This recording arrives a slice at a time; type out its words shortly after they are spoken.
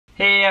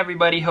Hey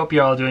everybody, hope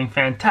you're all doing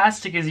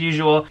fantastic as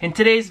usual. In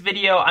today's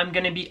video, I'm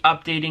going to be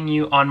updating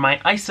you on my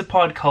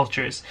Isopod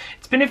cultures.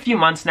 It's been a few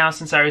months now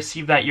since I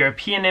received that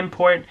European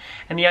import,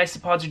 and the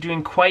Isopods are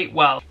doing quite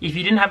well. If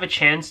you didn't have a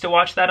chance to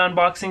watch that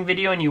unboxing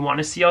video and you want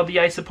to see all the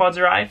Isopods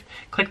arrive,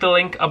 click the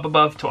link up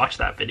above to watch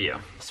that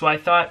video. So I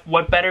thought,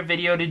 what better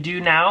video to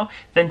do now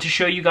than to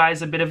show you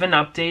guys a bit of an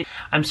update.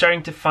 I'm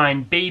starting to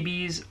find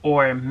babies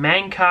or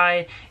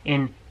mankai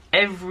in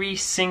every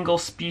single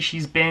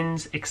species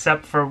bins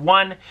except for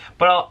one,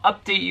 but I'll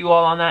update you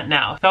all on that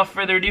now. Without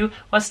further ado,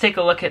 let's take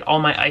a look at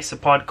all my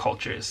Isopod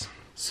cultures.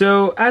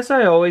 So as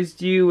I always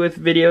do with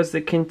videos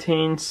that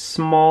contain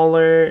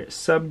smaller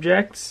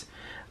subjects,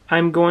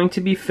 I'm going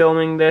to be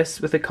filming this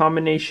with a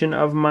combination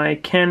of my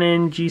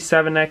Canon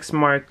G7X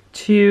Mark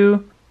II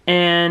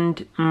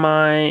and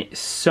my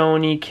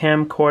Sony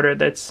camcorder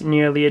that's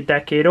nearly a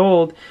decade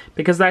old,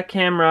 because that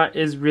camera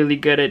is really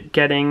good at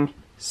getting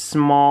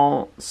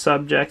small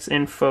subjects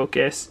in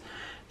focus.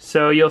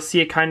 So you'll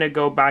see it kind of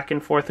go back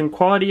and forth in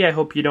quality. I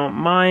hope you don't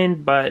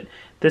mind, but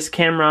this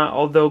camera,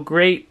 although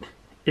great,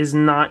 is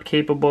not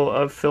capable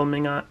of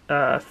filming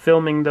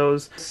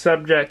those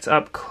subjects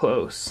up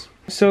close.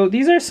 So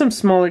these are some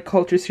smaller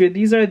cultures here.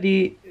 These are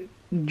the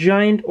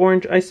giant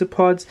orange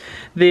isopods.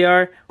 They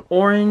are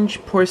orange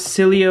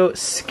Porcellio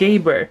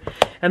scaber,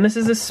 and this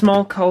is a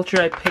small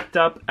culture I picked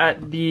up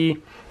at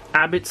the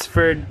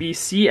Abbotsford,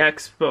 BC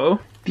Expo.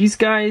 These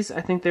guys,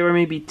 I think there were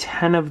maybe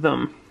 10 of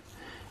them,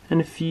 and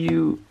a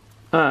few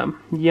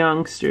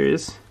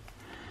youngsters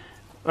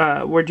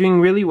were doing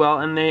really well,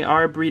 and they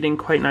are breeding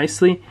quite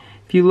nicely.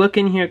 If you look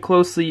in here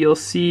closely, you'll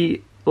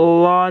see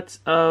lots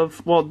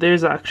of, well,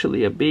 there's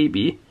actually a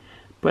baby,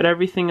 but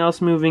everything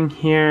else moving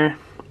here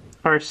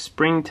are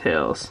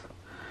springtails.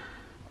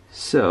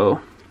 So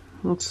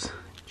let's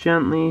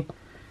gently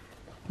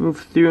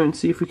move through and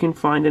see if we can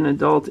find an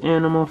adult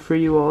animal for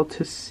you all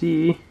to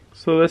see.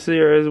 So this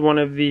here is one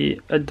of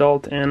the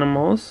adult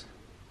animals.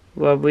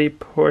 Lovely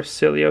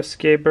Porcellio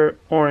scaber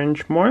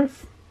orange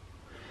morph.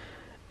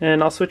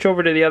 And I'll switch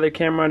over to the other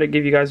camera to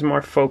give you guys a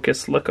more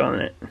focused look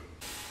on it.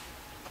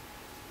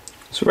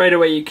 So right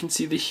away you can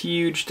see the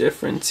huge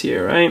difference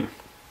here, right?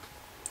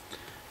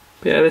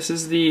 But yeah, this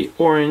is the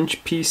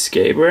orange P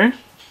scaber.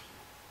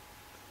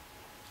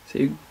 It's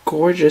a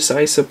gorgeous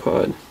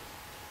isopod.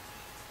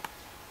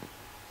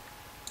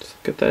 Just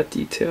look at that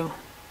detail.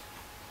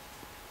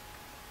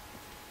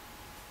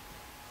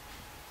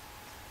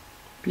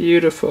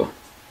 Beautiful.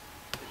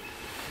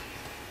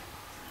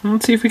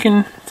 Let's see if we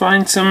can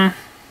find some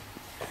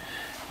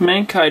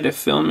mankai to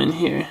film in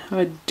here.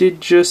 I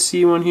did just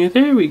see one here.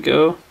 There we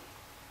go.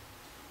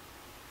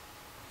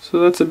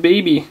 So that's a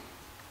baby.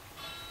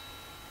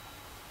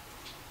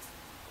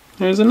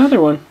 There's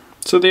another one.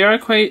 So they are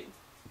quite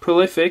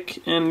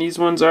prolific, and these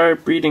ones are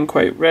breeding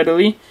quite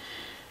readily.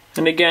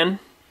 And again,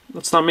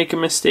 let's not make a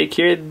mistake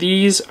here.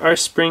 These are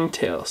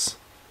springtails.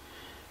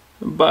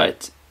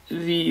 But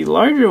the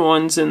larger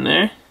ones in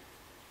there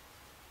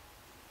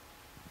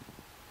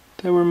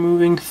that we're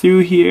moving through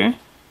here,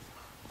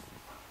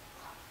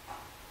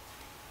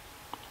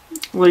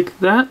 like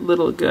that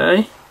little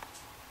guy,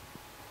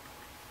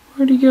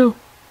 where'd he go?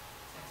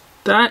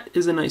 That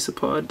is an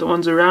isopod. The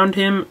ones around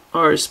him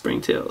are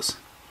springtails.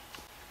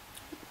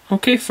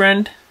 Okay,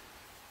 friend,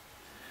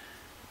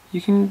 you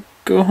can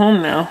go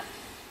home now.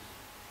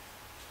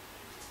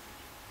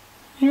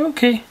 You're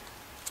okay.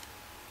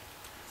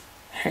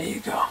 There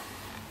you go.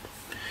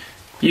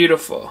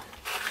 Beautiful.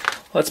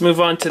 Let's move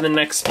on to the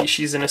next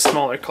species in a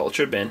smaller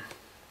culture bin.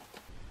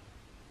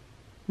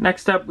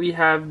 Next up we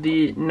have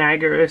the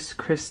Nagurus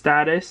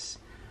cristatus,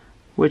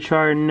 which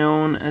are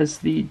known as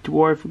the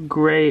dwarf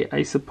gray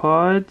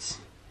isopods.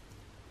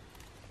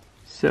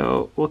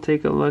 So we'll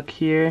take a look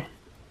here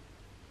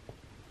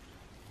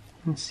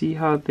and see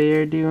how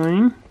they're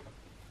doing.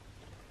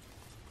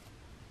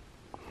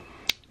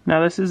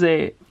 Now this is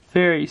a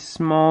very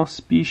small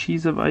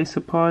species of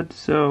isopod,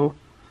 so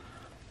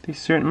they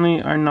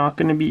certainly are not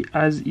going to be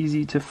as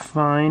easy to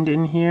find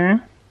in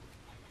here.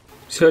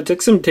 So it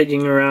took some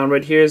digging around,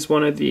 but here's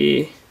one of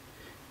the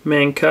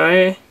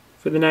mankai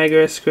for the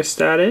Nagurus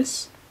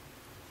cristatus.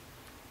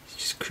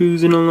 Just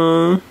cruising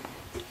along.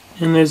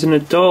 And there's an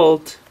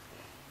adult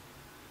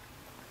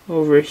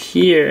over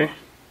here,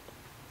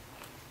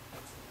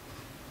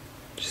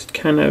 just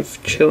kind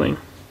of chilling.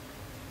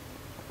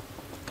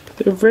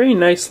 They're a very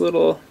nice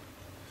little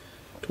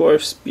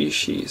dwarf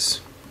species.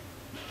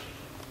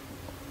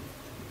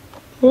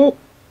 Oh!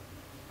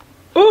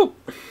 Oh!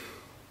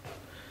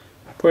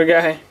 Poor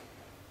guy.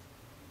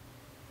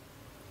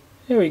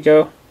 There we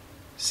go.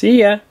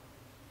 See ya!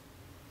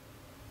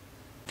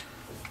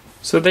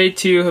 So they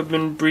too have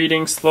been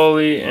breeding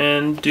slowly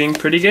and doing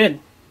pretty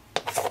good.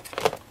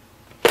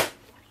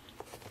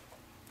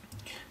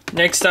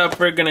 Next up,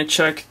 we're gonna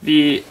check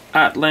the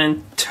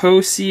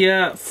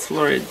Atlantosia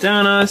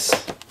floridanus.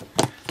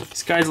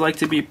 These guys like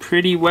to be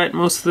pretty wet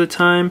most of the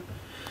time.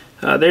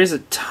 There's a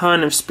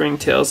ton of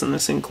springtails in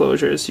this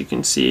enclosure, as you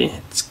can see.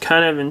 It's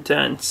kind of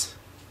intense.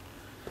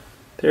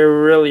 They're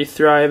really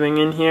thriving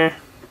in here.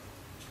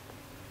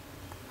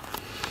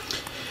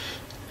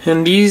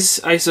 And these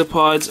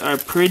isopods are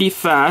pretty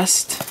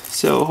fast,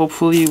 so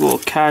hopefully we'll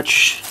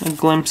catch a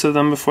glimpse of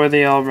them before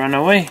they all run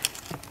away.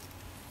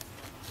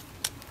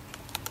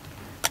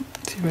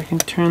 Let's see if I can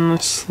turn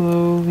this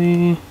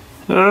slowly.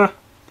 Ah!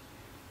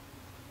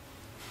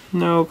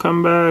 No,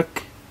 come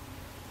back.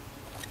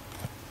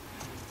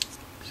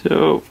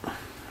 So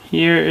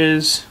here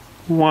is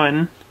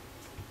one.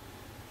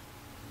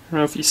 I don't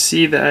know if you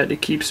see that,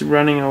 it keeps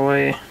running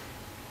away.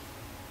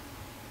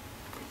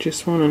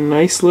 Just want a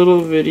nice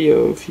little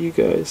video of you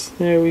guys.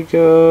 There we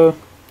go.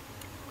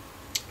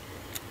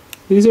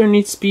 These are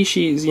neat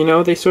species, you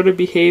know, they sort of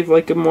behave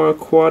like a more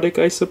aquatic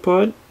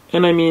isopod.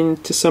 And I mean,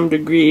 to some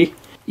degree,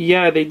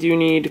 yeah, they do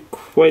need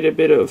quite a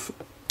bit of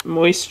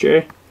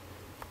moisture.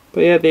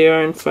 But yeah, they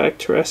are in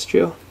fact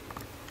terrestrial.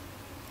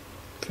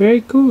 Very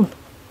cool.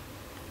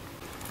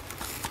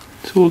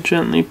 So we'll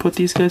gently put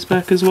these guys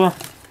back as well.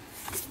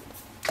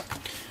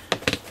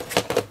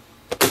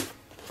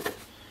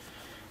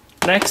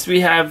 Next we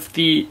have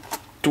the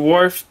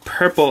dwarf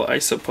purple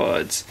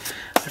isopods.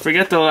 I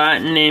forget the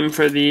Latin name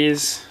for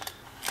these,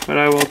 but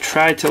I will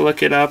try to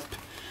look it up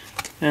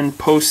and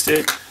post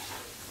it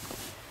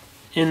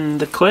in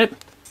the clip.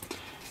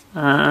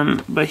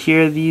 But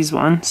here are these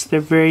ones.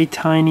 They're very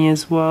tiny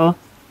as well.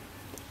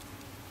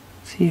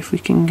 See if we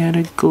can get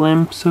a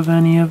glimpse of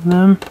any of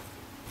them.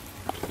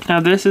 Now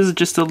this is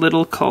just a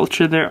little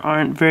culture. There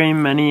aren't very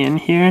many in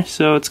here,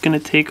 so it's going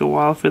to take a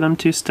while for them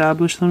to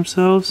establish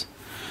themselves.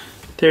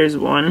 There's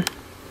one.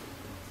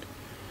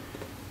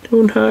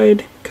 Don't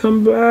hide.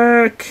 Come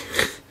back.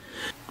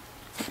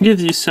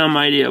 Gives you some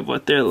idea of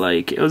what they're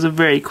like. It was a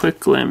very quick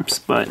glimpse,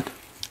 but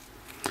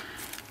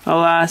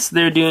alas,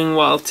 they're doing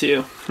well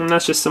too. And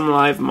that's just some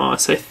live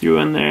moss I threw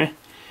in there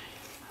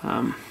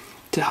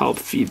to help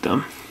feed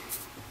them.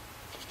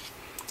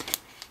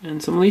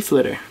 And some leaf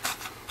litter.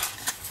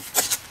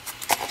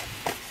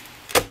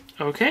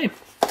 Okay.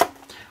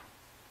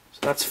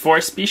 So that's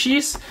 4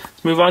 species.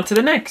 Let's move on to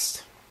the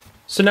next.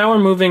 So now we're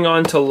moving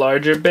on to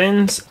larger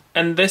bins,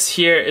 and this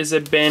here is a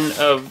bin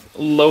of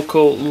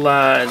local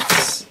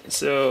lads.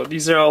 So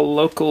these are all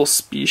local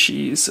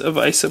species of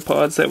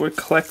isopods that were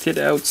collected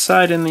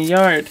outside in the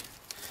yard.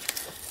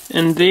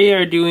 And they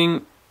are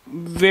doing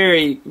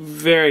very,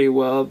 very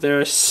well. There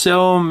are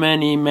so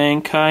many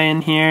mankai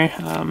in here.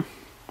 You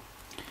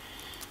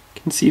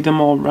can see them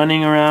all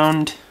running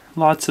around.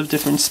 Lots of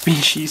different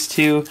species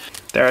too.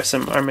 There are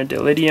some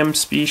Armadillidium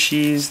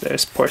species,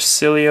 there's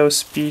Porcellio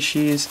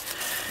species.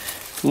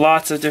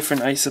 Lots of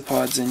different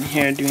isopods in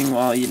here doing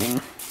well,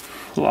 eating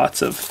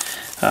lots of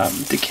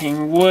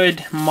decaying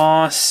wood,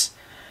 moss,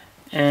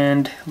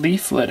 and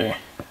leaf litter.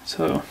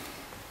 So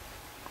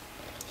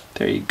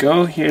there you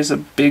go. Here's a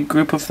big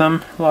group of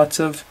them. Lots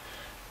of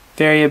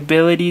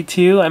variability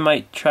too. I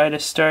might try to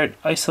start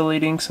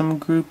isolating some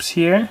groups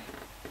here.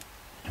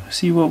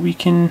 See what we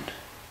can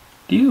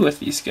do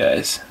with these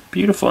guys.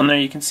 Beautiful. And there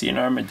you can see an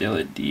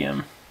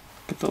Armadillidium.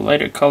 Get the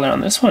lighter color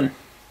on this one.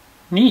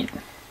 Neat.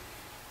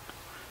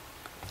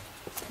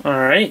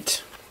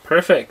 Alright,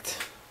 perfect.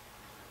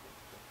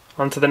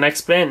 On to the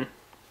next bin.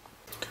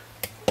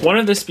 One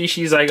of the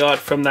species I got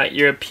from that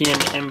European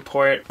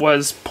import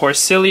was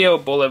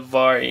Porcellio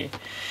bolivari.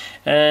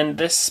 And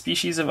this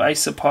species of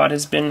isopod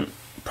has been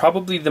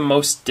probably the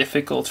most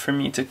difficult for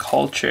me to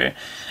culture.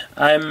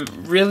 I'm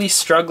really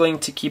struggling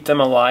to keep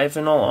them alive,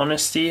 in all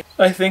honesty.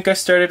 I think I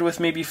started with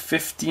maybe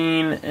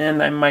 15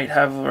 and I might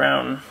have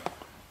around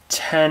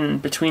 10,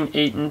 between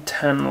 8 and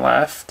 10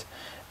 left.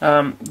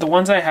 The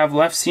ones I have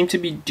left seem to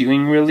be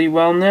doing really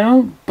well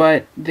now,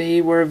 but they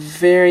were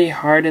very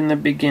hard in the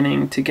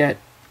beginning to get,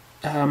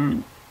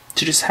 to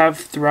just have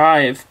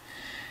thrive.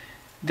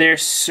 They're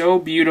so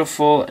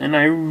beautiful and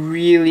I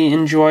really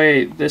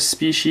enjoy this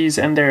species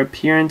and their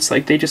appearance.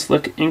 Like, they just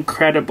look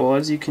incredible,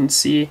 as you can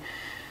see.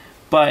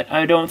 But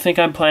I don't think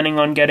I'm planning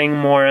on getting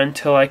more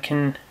until I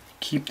can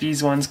keep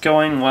these ones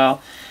going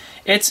well.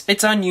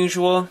 It's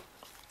unusual.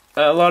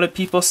 A lot of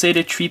people say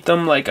to treat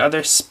them like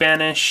other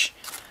Spanish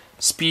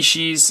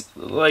species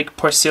like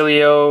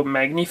Porcellio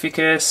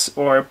magnificus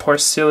or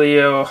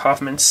Porcellio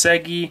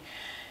hoffmannseggi,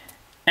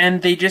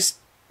 and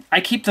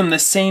I keep them the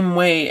same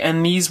way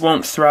and these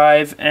won't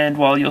thrive, and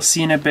well, you'll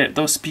see in a bit,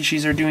 those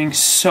species are doing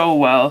so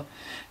well.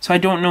 So I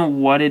don't know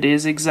what it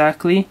is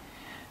exactly,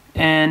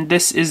 and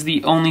this is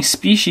the only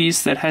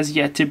species that has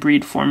yet to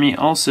breed for me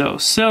also.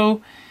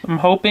 So I'm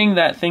hoping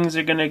that things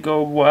are gonna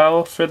go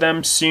well for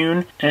them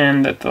soon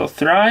and that they'll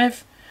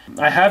thrive.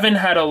 I haven't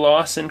had a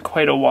loss in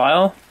quite a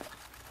while,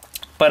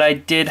 but I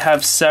did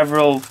have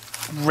several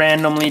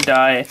randomly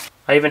die.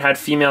 I even had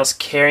females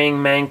carrying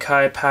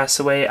mankai pass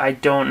away. I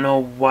don't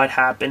know what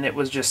happened. It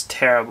was just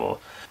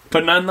terrible.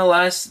 But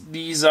nonetheless,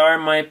 these are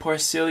my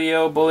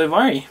Porcellio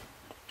bolivari,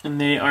 and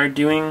they are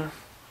doing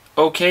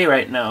okay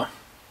right now.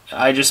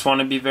 I just want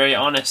to be very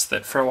honest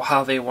that for a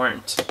while they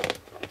weren't.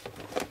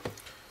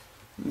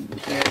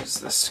 Here's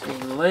the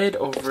screen lid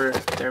over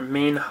their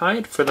main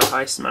hide for the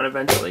highest amount of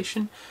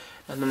ventilation,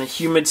 and then the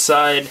humid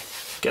side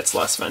gets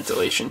less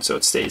ventilation, so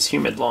it stays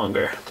humid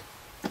longer.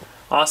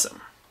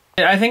 Awesome.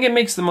 I think it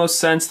makes the most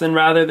sense then,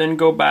 rather than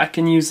go back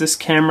and use this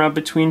camera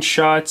between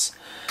shots,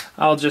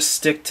 I'll just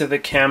stick to the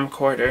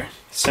camcorder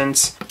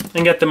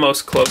and get the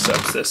most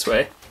close-ups this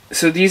way.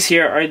 So these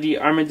here are the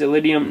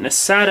Armadillidium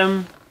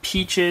nassatum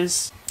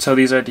peaches. So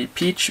these are the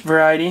peach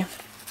variety.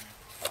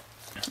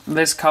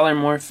 This color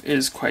morph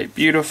is quite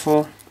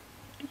beautiful.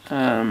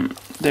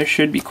 There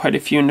should be quite a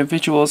few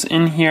individuals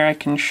in here I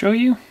can show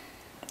you.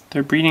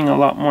 They're breeding a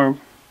lot more.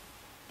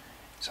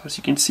 So as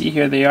you can see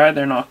here,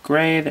 they're not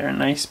gray, they're a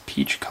nice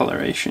peach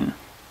coloration.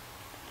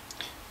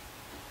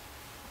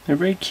 They're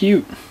very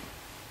cute.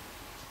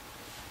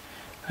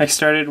 I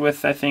started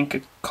with, I think,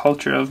 a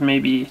culture of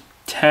maybe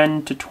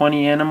 10 to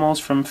 20 animals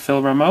from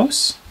Phil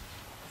Ramos,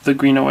 the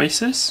Green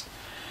Oasis,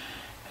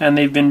 and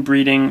they've been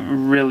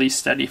breeding really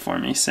steady for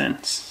me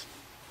since.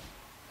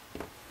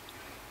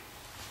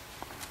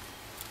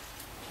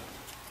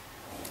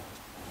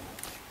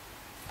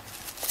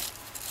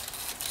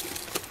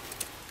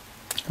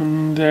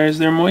 And there's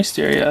their moist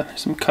area.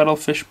 There's some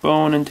cuttlefish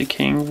bone and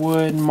decaying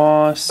wood,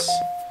 moss.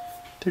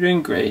 They're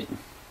doing great.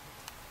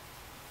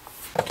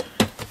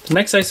 The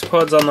next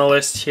isopods on the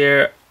list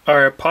here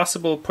are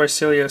possible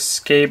Porcellio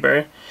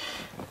scaber.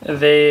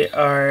 They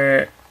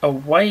are a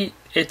white,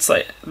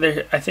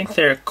 I think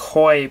they're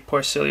koi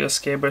Porcellio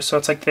scaber, so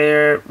it's like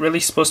they're really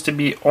supposed to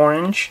be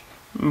orange,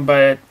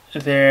 but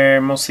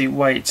they're mostly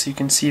white. So you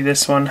can see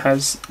this one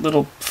has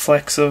little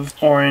flecks of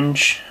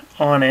orange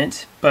on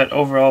it, but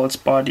overall its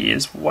body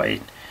is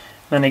white.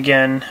 Then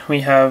again,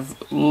 we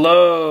have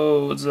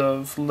loads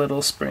of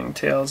little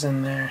springtails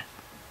in there.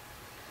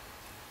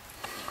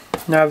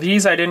 Now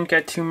these I didn't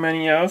get too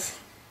many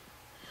of,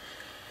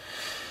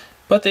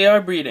 but they are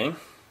breeding,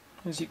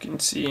 as you can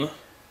see.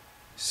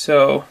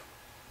 So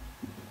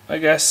I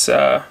guess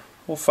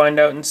we'll find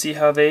out and see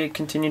how they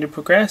continue to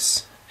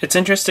progress. It's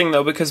interesting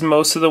though, because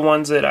most of the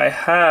ones that I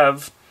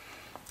have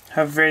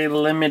very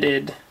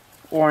limited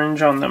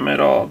orange on them at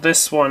all.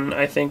 This one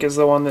I think is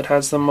the one that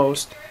has the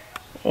most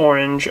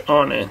orange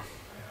on it.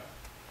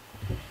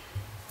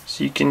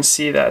 So you can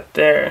see that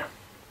there.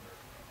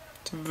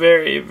 It's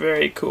very,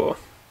 very cool.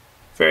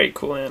 Very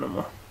cool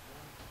animal.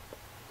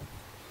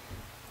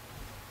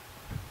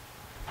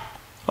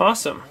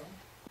 Awesome.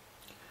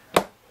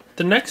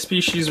 The next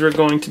species we're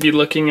going to be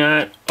looking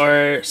at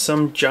are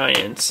some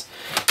giants.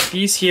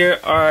 These here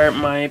are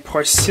my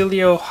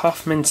Porcellio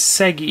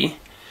hoffmannseggi,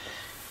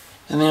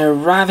 and they're a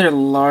rather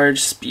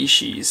large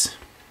species.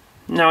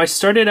 Now I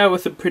started out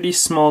with a pretty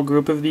small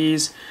group of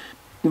these,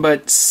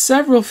 but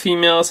several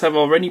females have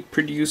already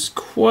produced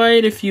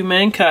quite a few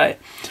mankai.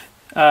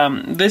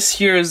 This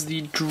here is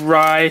the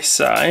dry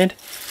side,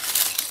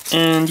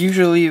 and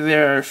usually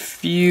there are a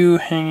few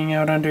hanging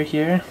out under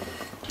here.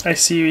 I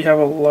see we have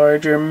a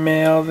larger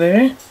male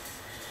there.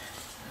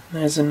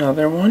 There's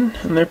another one,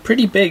 and they're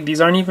pretty big. These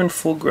aren't even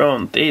full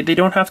grown. They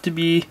don't have to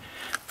be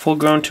full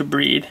grown to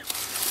breed.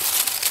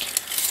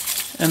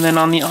 And then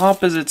on the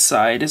opposite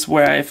side is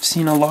where I've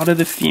seen a lot of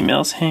the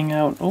females hang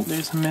out. Oh,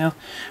 there's a male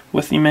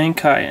with the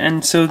mankai.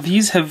 And so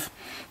these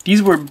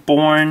were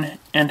born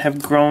and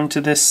have grown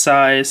to this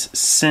size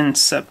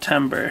since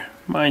September,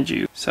 mind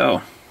you.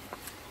 So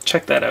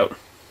check that out.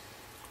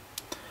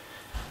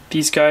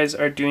 These guys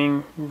are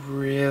doing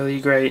really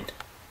great.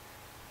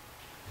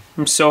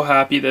 I'm so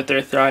happy that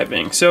they're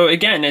thriving. So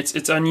again,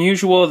 it's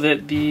unusual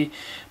that the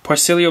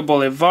Porcellio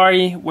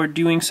bolivari were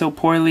doing so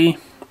poorly,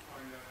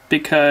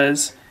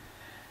 because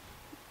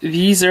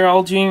these are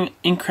all doing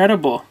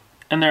incredible.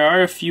 And there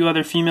are a few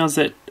other females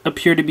that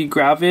appear to be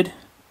gravid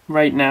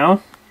right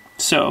now.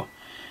 So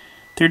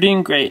they're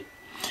doing great.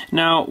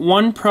 Now,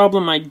 one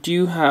problem I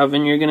do have,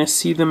 and you're going to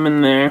see them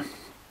in there,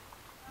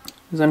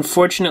 is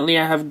unfortunately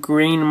I have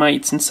grain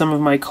mites in some of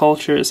my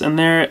cultures, and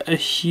they're a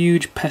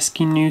huge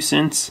pesky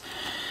nuisance.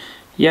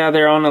 Yeah,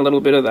 they're on a little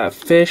bit of that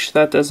fish.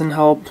 That doesn't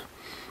help.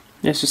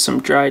 There's just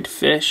some dried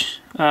fish.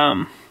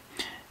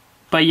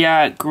 But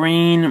yeah,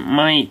 grain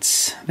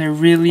mites, they're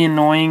really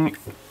annoying.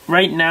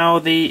 Right now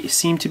they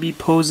seem to be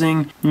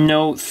posing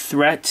no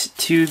threat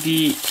to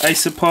the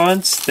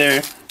isopods.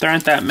 There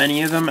aren't that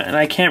many of them, and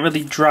I can't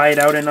really dry it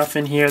out enough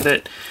in here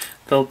that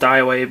they'll die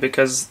away,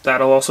 because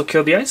that'll also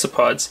kill the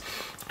isopods.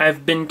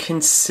 I've been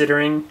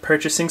considering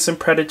purchasing some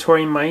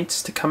predatory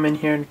mites to come in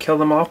here and kill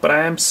them off, but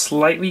I am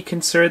slightly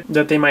concerned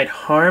that they might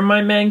harm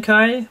my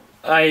mankai.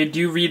 I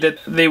do read that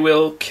they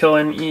will kill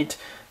and eat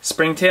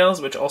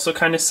springtails, which also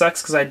kind of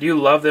sucks, because I do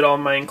love that all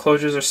my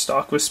enclosures are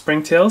stocked with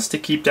springtails to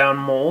keep down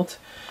mold.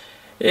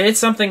 It's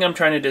something I'm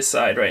trying to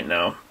decide right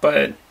now,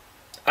 but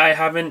I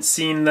haven't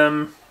seen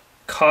them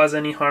cause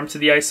any harm to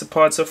the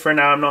isopod, so for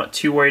now I'm not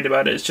too worried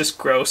about it. It's just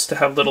gross to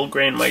have little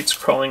grain mites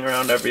crawling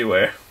around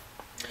everywhere.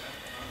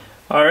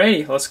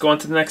 Alrighty, let's go on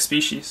to the next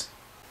species.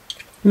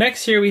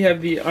 Next here we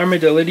have the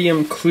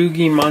Armadillidium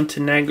klugii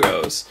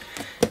montenegros.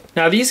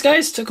 Now these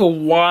guys took a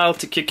while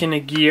to kick into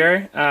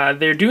gear.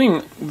 They're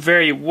doing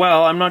very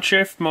well. I'm not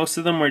sure if most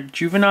of them were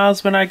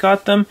juveniles when I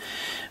got them,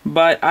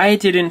 but I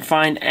didn't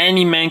find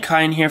any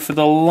mankai in here for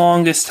the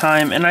longest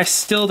time, and I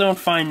still don't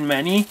find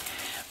many,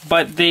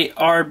 but they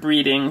are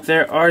breeding.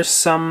 There are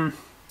some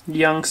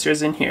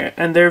youngsters in here,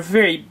 and they're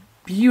very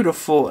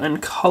beautiful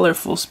and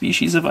colorful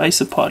species of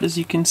isopod, as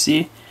you can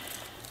see.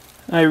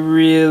 I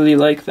really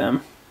like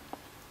them.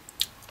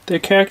 They're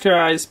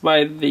characterized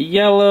by the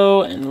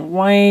yellow and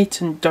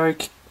white and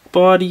dark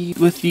body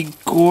with the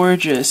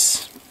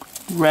gorgeous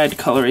red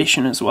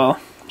coloration as well.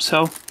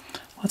 So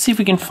let's see if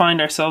we can find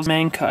ourselves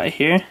mankai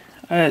here.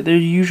 There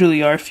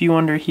usually are a few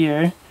under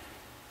here.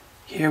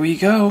 Here we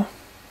go.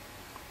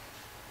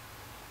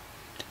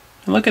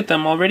 And look at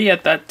them already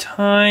at that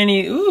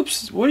tiny,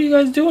 oops, what are you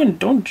guys doing?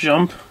 Don't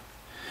jump.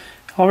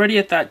 Already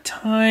at that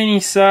tiny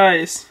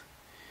size,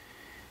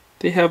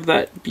 they have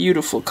that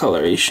beautiful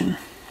coloration.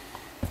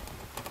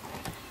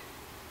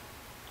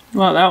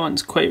 Wow, that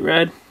one's quite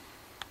red.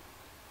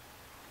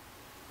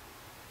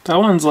 That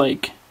one's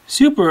like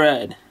super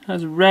red.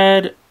 That's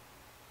red.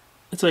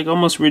 It's like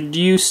almost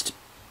reduced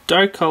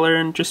dark color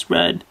and just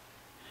red.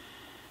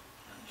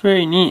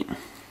 Very neat.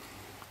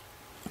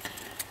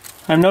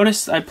 I've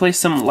noticed I placed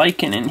some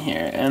lichen in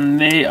here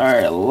and they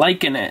are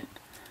liking it.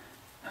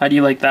 How do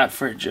you like that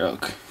for a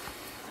joke?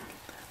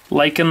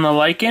 Liking the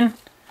lichen?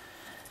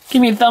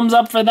 Give me a thumbs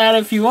up for that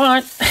if you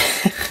want.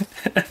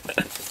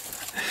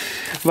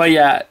 But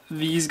yeah,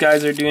 these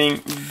guys are doing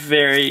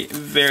very,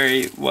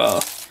 very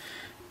well.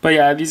 But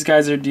yeah, these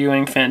guys are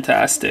doing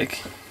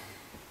fantastic.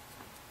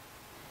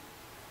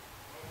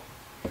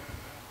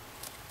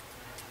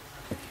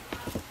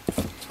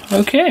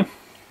 Okay.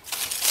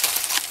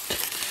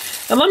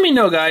 And let me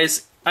know,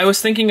 guys, I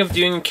was thinking of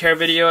doing a care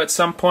video at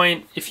some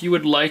point. If you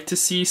would like to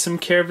see some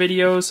care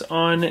videos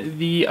on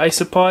the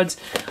isopods,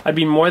 I'd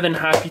be more than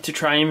happy to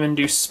try and even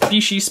do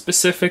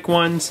species-specific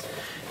ones.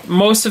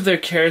 Most of their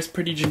care is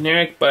pretty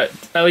generic, but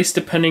at least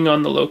depending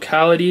on the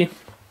locality.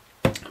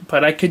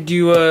 But I could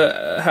do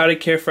how to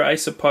care for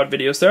isopod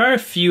videos. There are a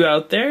few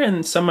out there,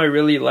 and some I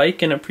really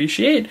like and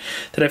appreciate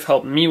that have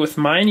helped me with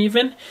mine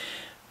even.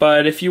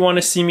 But if you want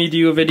to see me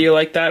do a video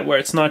like that, where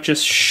it's not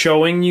just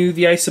showing you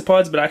the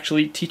isopods, but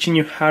actually teaching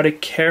you how to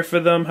care for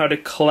them, how to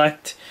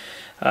collect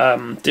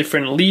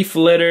different leaf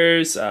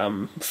litters,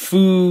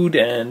 food,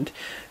 and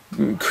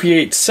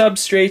create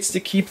substrates to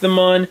keep them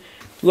on,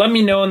 let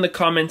me know in the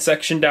comment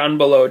section down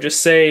below.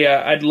 Just say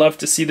I'd love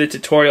to see the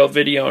tutorial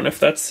video, and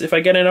if I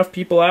get enough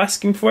people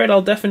asking for it,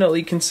 I'll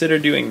definitely consider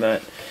doing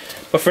that.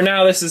 But for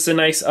now, this is a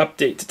nice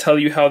update to tell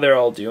you how they're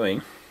all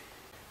doing.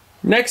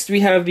 Next, we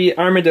have the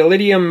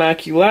Armadillidium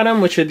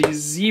maculatum, which are these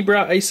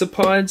zebra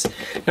isopods.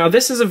 Now,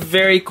 this is a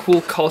very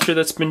cool culture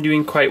that's been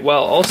doing quite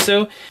well.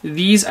 Also,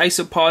 these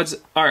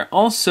isopods are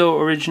also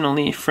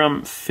originally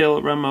from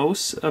Phil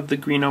Ramos of the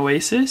Green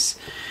Oasis.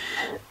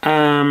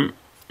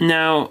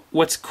 Now,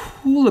 what's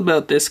cool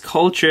about this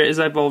culture is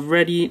I've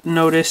already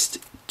noticed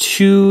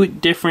 2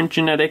 different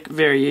genetic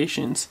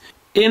variations.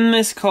 In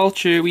this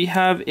culture, we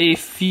have a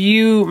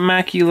few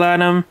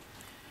maculatum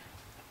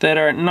that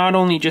are not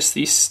only just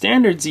the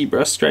standard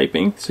zebra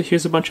striping, so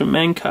here's a bunch of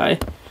mankai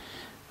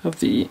of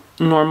the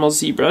normal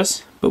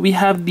zebras, but we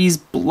have these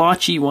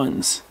blotchy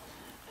ones.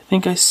 I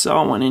think I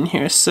saw one in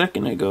here a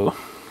second ago.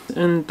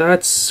 And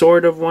that's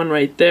sort of one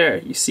right there.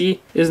 You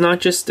see, it's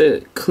not just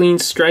a clean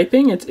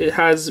striping, it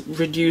has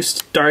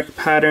reduced dark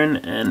pattern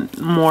and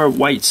more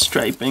white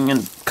striping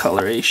and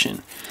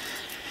coloration.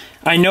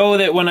 I know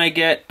that when I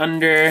get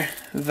under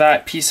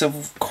that piece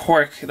of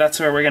cork, that's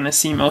where we're going to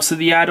see most of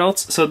the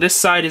adults. So this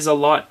side is a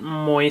lot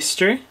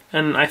moister,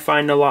 and I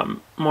find a lot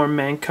more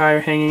mankai are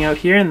hanging out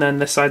here, and then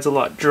this side's a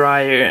lot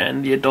drier,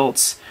 and the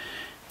adults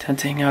tend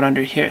to hang out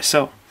under here.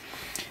 So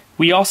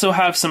we also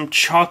have some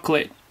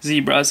chocolate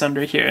zebras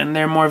under here, and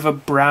they're more of a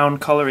brown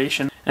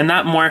coloration. And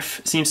that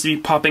morph seems to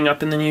be popping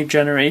up in the new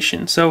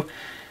generation. So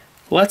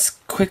let's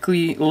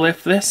quickly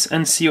lift this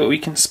and see what we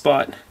can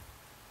spot.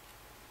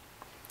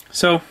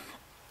 So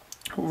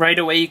right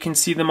away you can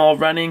see them all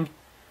running.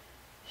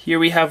 Here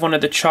we have one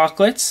of the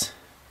chocolates.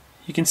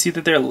 You can see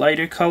that they're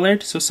lighter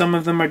colored, so some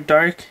of them are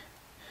dark.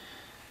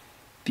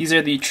 These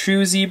are the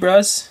true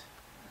zebras,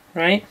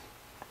 right?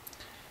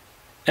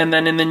 And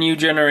then in the new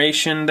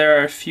generation there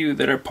are a few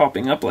that are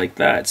popping up like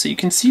that. So you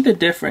can see the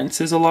difference.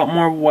 There's a lot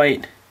more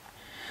white.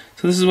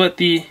 So this is what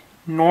the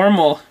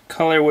normal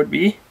color would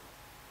be.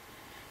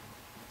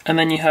 And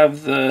then you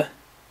have the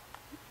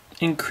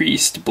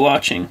increased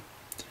blotching.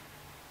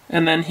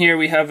 And then here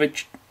we have a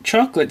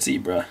chocolate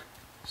zebra.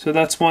 So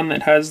that's one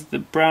that has the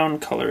brown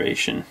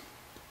coloration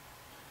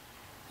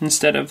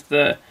instead of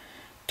the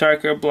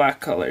darker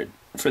black colored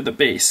for the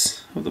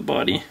base of the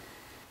body.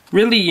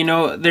 Really, you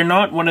know, they're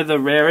not one of the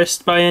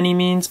rarest by any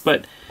means,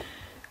 but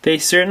they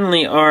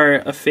certainly are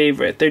a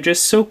favorite. They're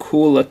just so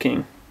cool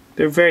looking.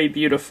 They're very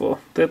beautiful.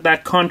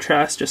 That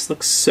contrast just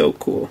looks so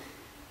cool.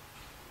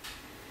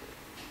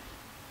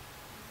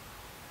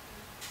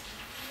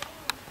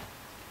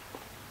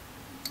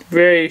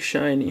 Very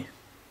shiny.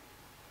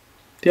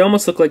 They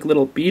almost look like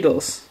little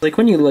beetles. Like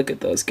when you look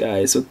at those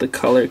guys with the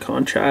color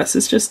contrast,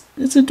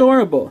 it's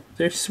adorable.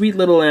 They're sweet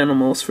little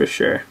animals for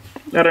sure.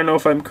 I don't know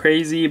if I'm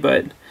crazy,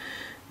 but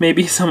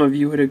maybe some of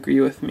you would agree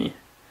with me.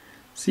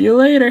 See you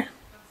later.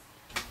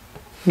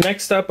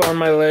 Next up on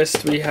my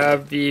list, we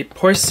have the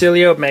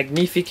Porcellio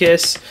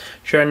magnificus,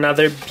 which are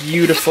another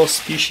beautiful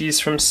species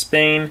from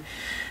Spain.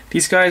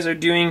 These guys are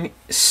doing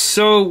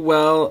so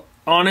well.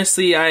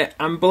 Honestly,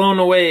 I'm blown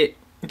away.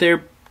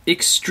 They're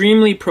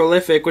extremely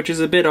prolific, which is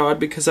a bit odd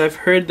because I've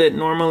heard that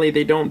normally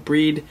they don't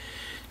breed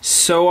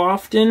so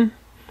often,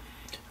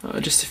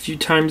 just a few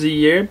times a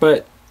year,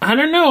 but I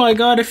don't know, I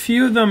got a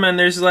few of them and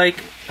there's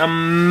like a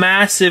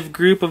massive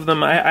group of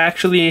them. I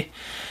actually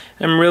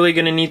am really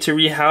going to need to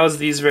rehouse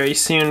these very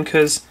soon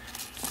because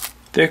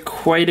there are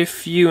quite a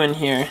few in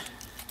here.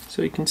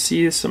 So you can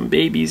see some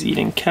babies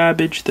eating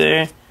cabbage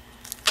there.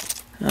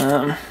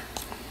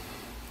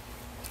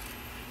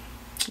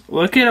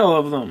 Look at all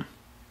of them.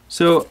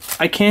 So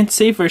I can't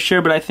say for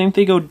sure, but I think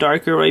they go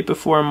darker right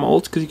before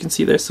molt because you can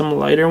see there's some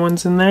lighter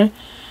ones in there.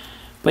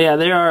 But yeah,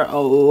 there are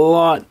a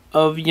lot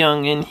of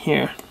young in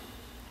here.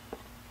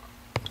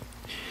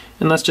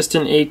 And that's just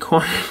an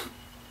acorn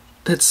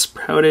that's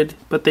sprouted,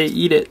 but they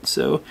eat it,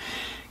 so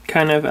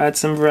kind of add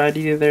some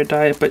variety to their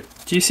diet. But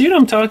do you see what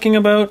I'm talking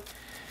about?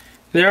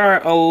 There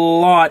are a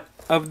lot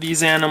of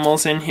these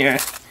animals in here.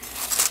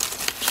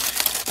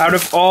 Out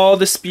of all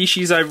the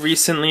species I've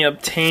recently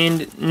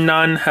obtained,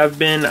 none have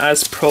been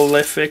as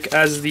prolific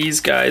as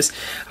these guys.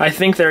 I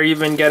think they're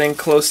even getting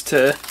close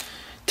to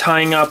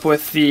tying up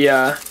with the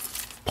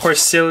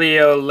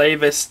Porcellio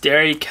laevis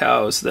dairy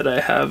cows that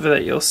I have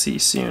that you'll see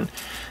soon.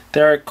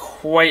 There are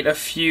quite a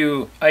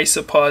few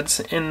isopods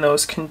in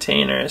those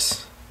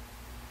containers.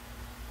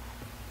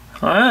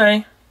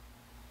 Hi.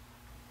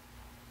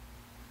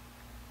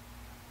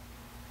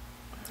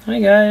 Hi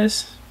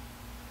guys.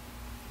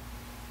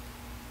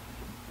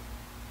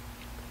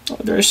 Oh,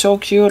 they're so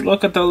cute.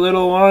 Look at the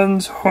little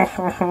ones. Ho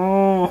ho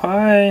ho.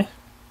 Hi.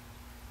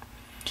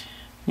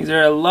 These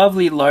are a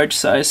lovely large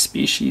size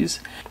species.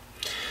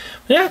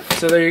 Yeah,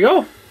 so there you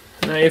go.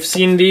 Now you've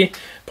seen the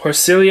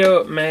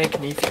Porcellio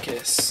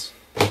magnificus.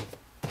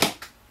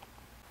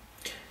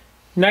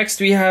 Next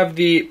we have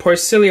the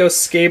Porcellio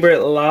scaber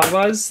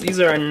lavas. These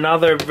are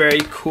another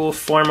very cool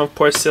form of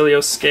Porcellio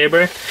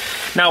scaber.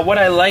 Now what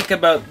I like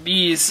about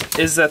these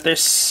is that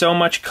there's so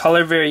much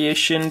color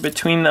variation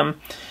between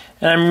them.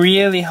 And I'm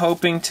really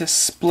hoping to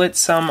split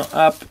some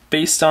up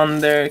based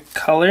on their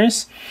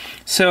colors.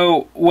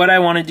 So what I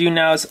want to do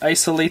now is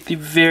isolate the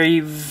very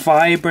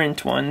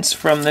vibrant ones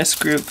from this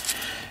group.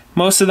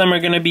 Most of them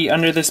are going to be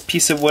under this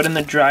piece of wood in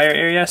the dryer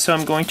area, so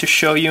I'm going to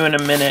show you in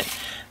a minute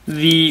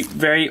the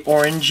very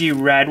orangey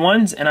red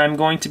ones, and I'm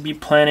going to be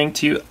planning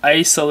to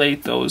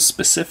isolate those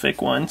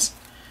specific ones.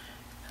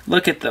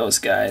 Look at those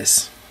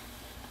guys.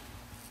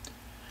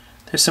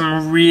 There's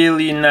some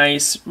really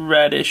nice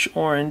reddish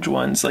orange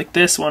ones. Like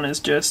this one is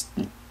just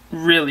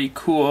really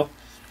cool.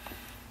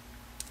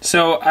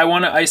 So I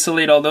want to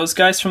isolate all those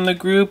guys from the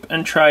group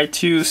and try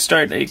to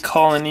start a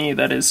colony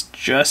that is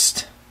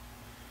just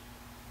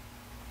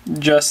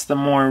the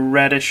more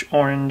reddish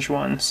orange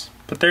ones.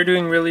 But they're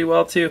doing really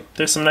well too.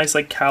 There's some nice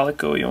like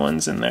calico-y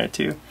ones in there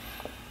too.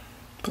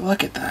 But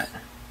look at that.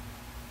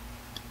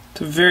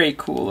 It's a very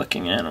cool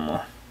looking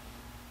animal.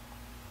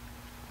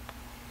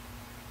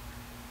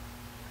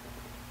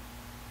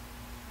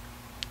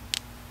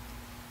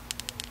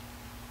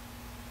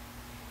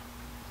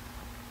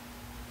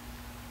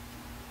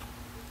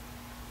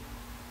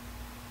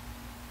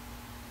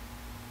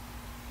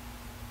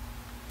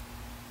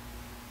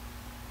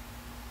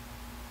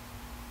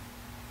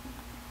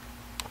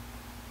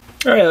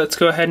 Alright, let's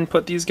go ahead and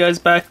put these guys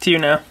back to you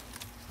now.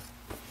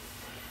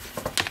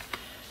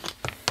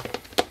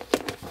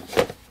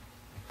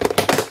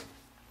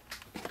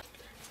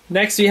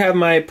 Next we have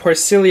my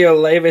Porcellio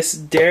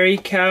laevis dairy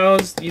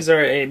cows. These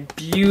are a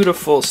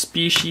beautiful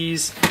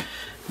species.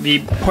 The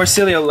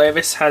Porcellio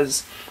laevis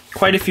has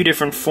quite a few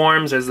different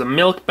forms. There's the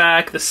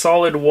milkback, the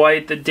solid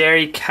white, the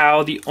dairy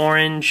cow, the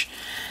orange.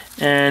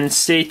 And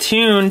stay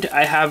tuned,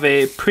 I have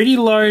a pretty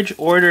large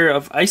order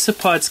of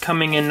isopods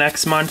coming in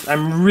next month.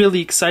 I'm really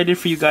excited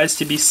for you guys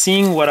to be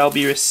seeing what I'll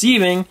be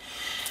receiving.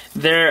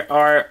 There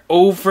are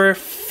over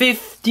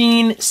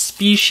 15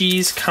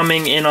 species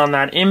coming in on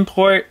that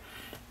import.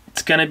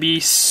 It's gonna be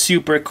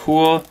super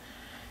cool.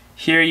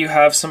 Here you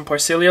have some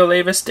Porcellio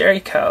laevis dairy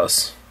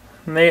cows.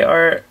 They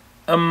are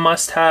a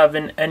must-have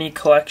in any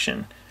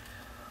collection.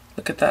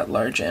 Look at that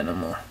large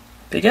animal.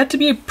 They get to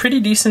be a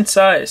pretty decent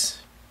size.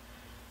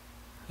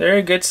 They're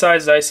a good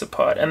sized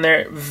isopod, and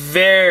they're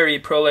very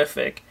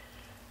prolific.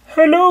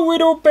 Hello,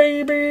 little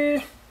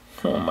baby!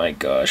 Oh my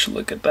gosh,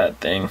 look at that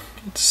thing.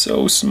 It's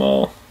so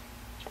small.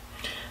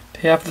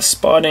 They have the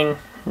spotting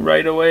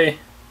right away.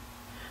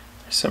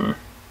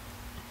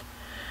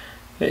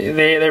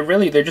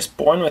 They're just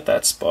born with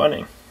that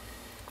spotting.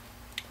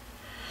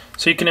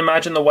 So you can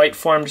imagine the white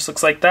form just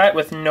looks like that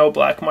with no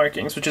black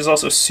markings, which is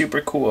also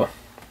super cool.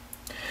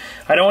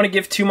 I don't want to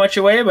give too much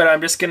away, but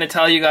I'm just going to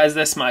tell you guys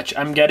this much.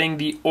 I'm getting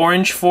the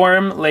orange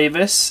form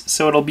laevis,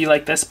 so it'll be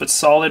like this, but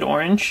solid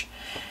orange,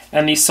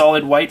 and the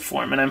solid white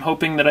form. And I'm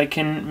hoping that I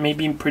can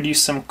maybe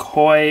produce some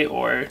koi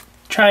or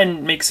try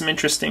and make some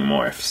interesting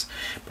morphs.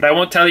 But I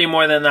won't tell you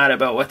more than that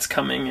about what's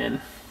coming in.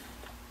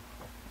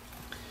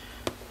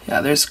 Yeah,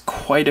 there's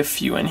quite a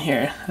few in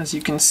here. As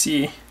you can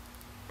see,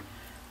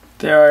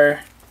 there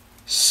are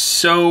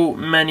so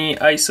many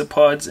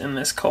isopods in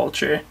this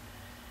culture.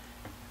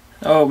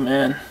 Oh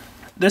man.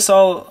 This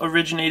all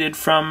originated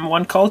from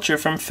one culture,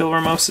 from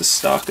Philremosis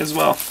stock as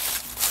well.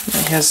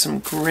 And he has some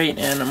great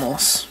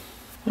animals.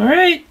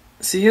 Alright,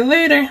 see you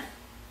later.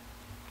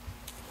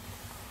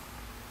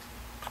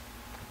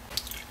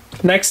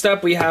 Next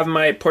up we have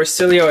my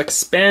Porcellio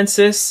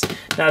expansus.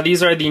 Now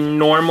these are the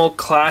normal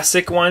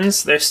classic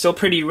ones. They're still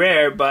pretty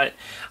rare, but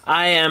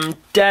I am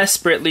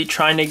desperately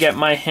trying to get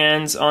my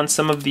hands on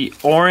some of the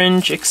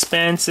orange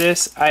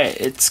expansus.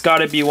 It's got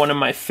to be one of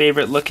my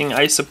favorite looking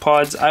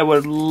isopods. I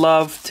would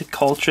love to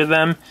culture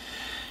them.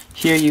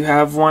 Here you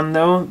have one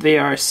though. They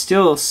are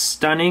still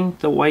stunning,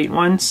 the white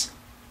ones.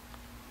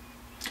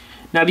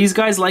 Now these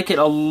guys like it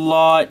a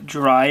lot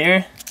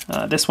drier.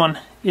 This one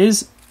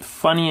is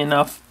funny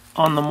enough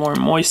on the more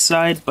moist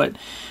side, but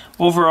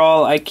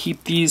overall I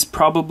keep these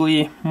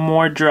probably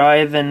more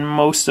dry than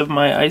most of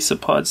my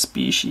isopod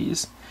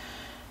species.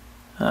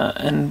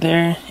 And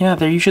they're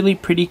usually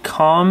pretty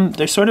calm.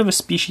 They're sort of a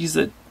species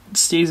that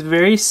stays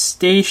very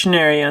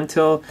stationary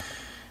until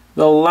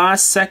the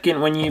last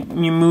second when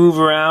you move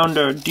around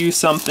or do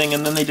something,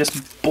 and then they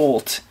just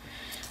bolt.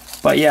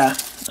 But yeah,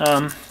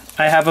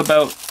 I have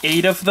about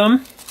 8 of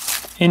them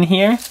in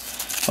here.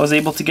 I was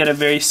able to get a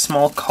very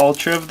small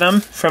culture of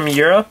them from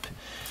Europe.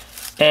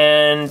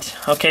 And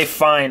okay,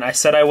 fine, I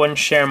said I wouldn't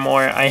share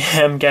more. I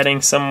am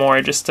getting some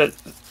more just to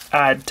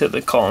add to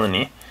the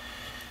colony.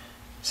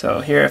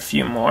 So here are a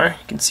few more.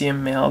 You can see a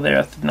male there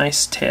with a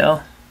nice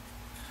tail.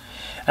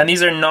 And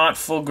these are not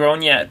full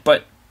grown yet,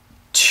 but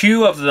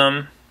 2 of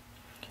them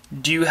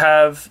do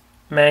have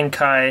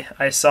mankai.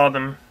 I saw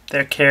them.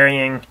 They're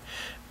carrying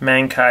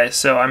mankai.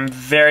 So I'm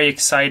very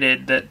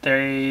excited that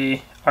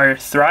they are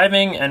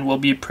thriving and will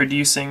be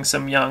producing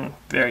some young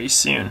very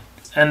soon.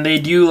 And they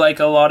do like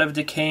a lot of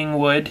decaying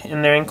wood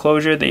in their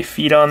enclosure. They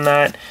feed on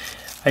that.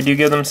 I do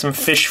give them some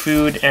fish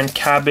food and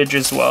cabbage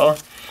as well.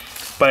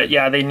 But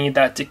yeah, they need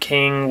that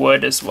decaying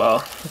wood as well,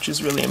 which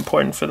is really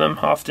important for them.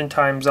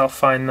 Oftentimes I'll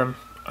find them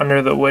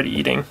under the wood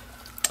eating.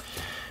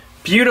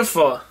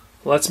 Beautiful.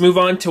 Let's move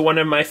on to one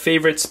of my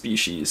favorite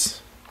species.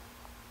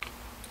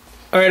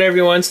 Alright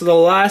everyone, so the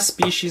last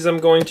species I'm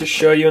going to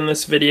show you in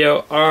this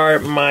video are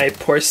my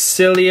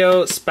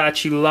Porcellio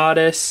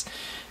spatulatus.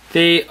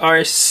 They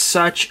are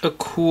such a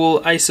cool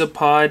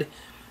isopod,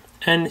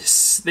 and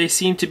they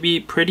seem to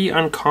be pretty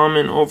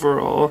uncommon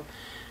overall.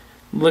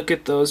 Look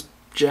at those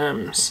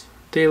gems.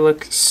 They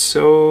look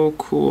so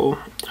cool.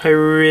 I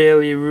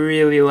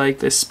really like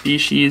this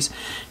species.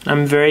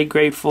 I'm very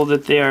grateful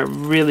that they are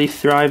really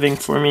thriving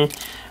for me.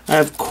 I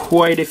have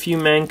quite a few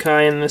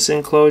mankai in this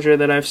enclosure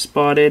that I've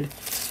spotted.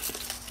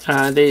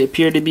 They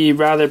appear to be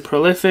rather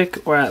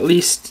prolific, or at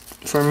least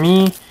for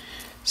me,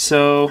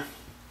 so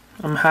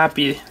I'm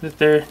happy that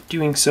they're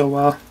doing so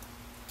well.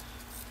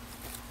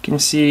 You can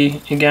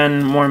see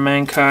again more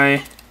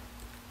mankai,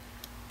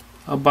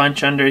 a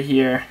bunch under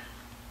here.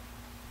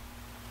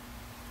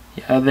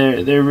 Yeah,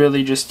 they're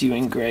really just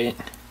doing great.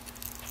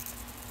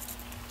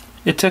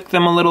 It took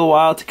them a little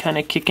while to kind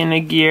of kick into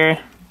gear,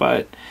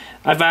 but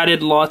I've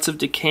added lots of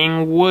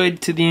decaying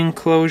wood to the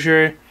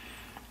enclosure,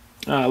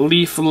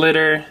 leaf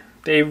litter.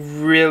 They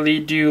really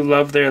do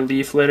love their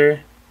leaf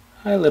litter.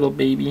 Hi little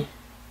baby.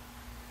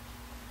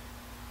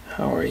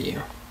 How are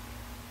you?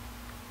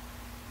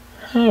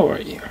 How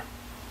are you?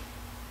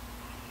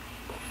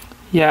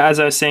 Yeah, as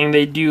I was saying,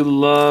 they do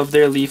love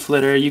their leaf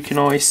litter. You can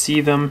always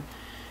see them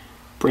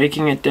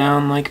breaking it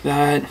down like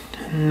that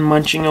and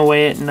munching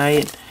away at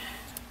night.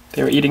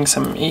 They're eating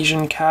some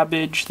Asian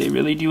cabbage. They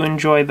really do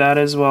enjoy that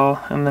as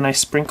well. And then I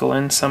sprinkle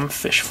in some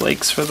fish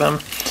flakes for them.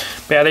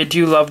 But yeah, they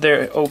do love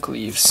their oak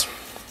leaves.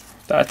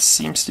 That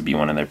seems to be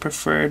one of their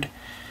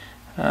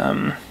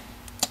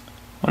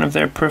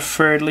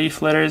preferred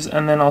leaf litters.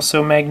 And then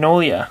also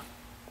magnolia.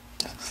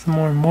 It's the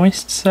more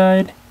moist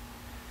side.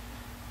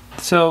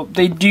 So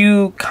they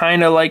do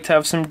kind of like to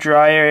have some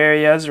drier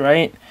areas,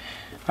 right?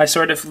 I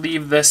sort of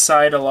leave this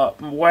side a lot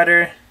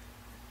wetter,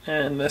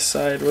 and this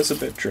side was a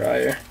bit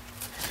drier.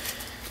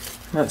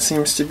 That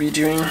seems to be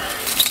doing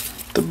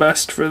the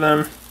best for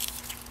them.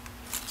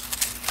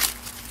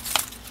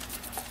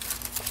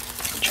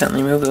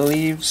 Gently move the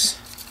leaves.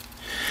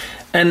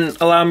 And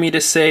allow me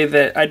to say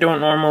that I don't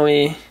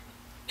normally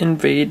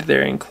invade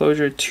their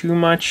enclosure too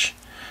much,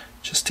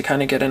 just to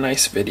kind of get a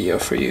nice video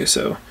for you.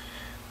 So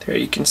there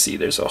you can see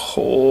there's a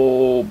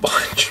whole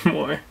bunch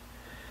more.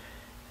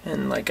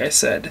 And like I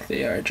said,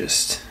 they are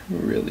just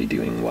really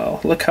doing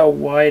well. Look how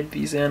wide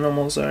these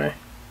animals are.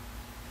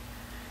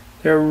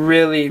 They're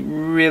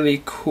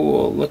really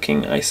cool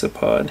looking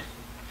isopod.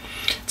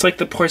 It's like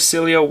the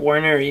Porcellio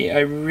warneri. I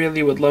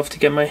really would love to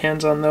get my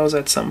hands on those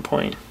at some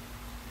point.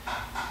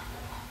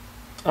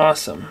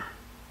 Awesome.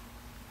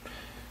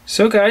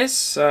 So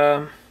guys,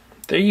 there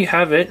you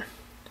have it.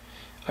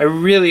 I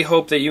really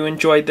hope that you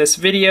enjoyed this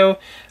video.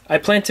 I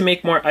plan to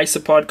make more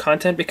isopod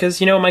content because,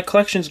 you know, my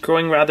collection's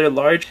growing rather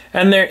large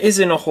and there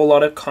isn't a whole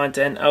lot of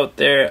content out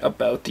there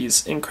about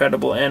these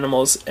incredible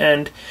animals,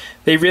 and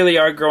they really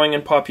are growing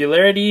in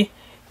popularity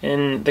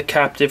in the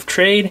captive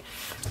trade.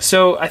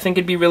 So I think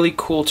it'd be really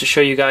cool to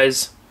show you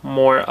guys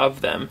more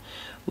of them.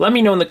 Let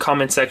me know in the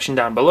comment section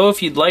down below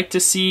if you'd like to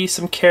see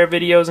some care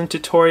videos and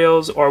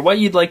tutorials, or what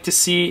you'd like to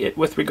see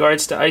with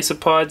regards to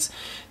isopods.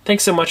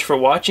 Thanks so much for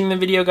watching the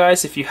video,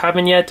 guys. If you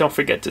haven't yet, don't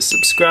forget to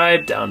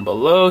subscribe down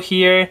below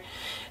here.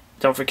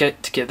 Don't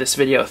forget to give this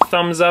video a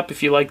thumbs up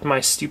if you liked my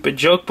stupid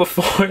joke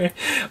before,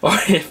 or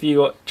if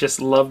you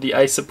just love the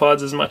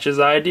isopods as much as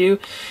I do.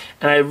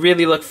 And I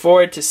really look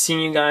forward to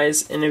seeing you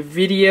guys in a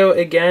video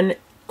again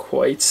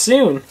quite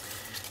soon.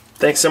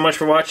 Thanks so much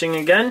for watching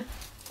again.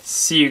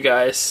 See you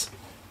guys.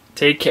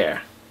 Take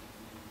care.